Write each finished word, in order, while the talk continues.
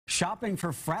shopping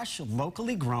for fresh,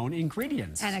 locally grown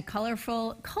ingredients. And a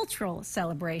colorful cultural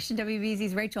celebration.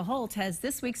 WBZ's Rachel Holt has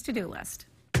this week's to-do list.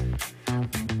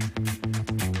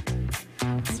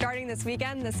 Starting this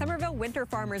weekend, the Somerville Winter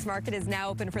Farmers Market is now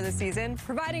open for the season,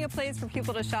 providing a place for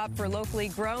people to shop for locally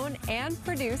grown and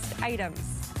produced items.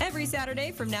 Every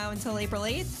Saturday from now until April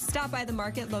 8th, stop by the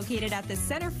market located at the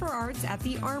Center for Arts at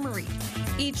the Armory.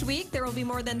 Each week, there will be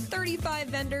more than 35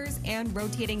 vendors and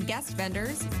rotating guest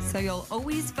vendors, so you'll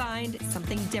always find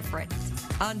something different.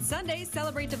 On Sunday,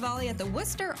 celebrate Diwali at the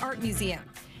Worcester Art Museum.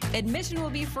 Admission will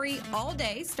be free all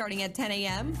day starting at 10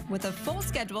 a.m. with a full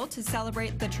schedule to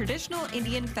celebrate the traditional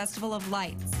Indian Festival of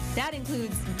Lights. That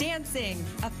includes dancing,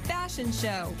 a fashion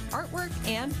show, artwork,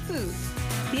 and food.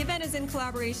 The event is in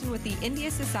collaboration with the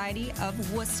India Society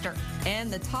of Worcester,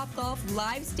 and the Topgolf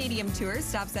live stadium tour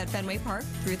stops at Fenway Park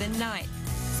through the 9th.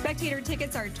 Spectator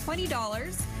tickets are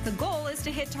 $20. The goal is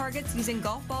to hit targets using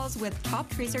golf balls with Top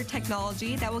Tracer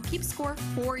technology that will keep score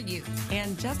for you.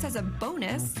 And just as a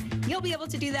bonus, you'll be able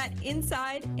to do that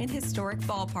inside an historic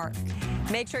ballpark.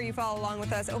 Make sure you follow along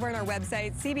with us over on our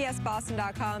website,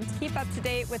 cbsboston.com, to keep up to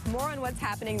date with more on what's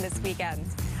happening this weekend.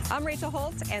 I'm Rachel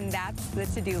Holt, and that's the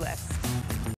to-do list.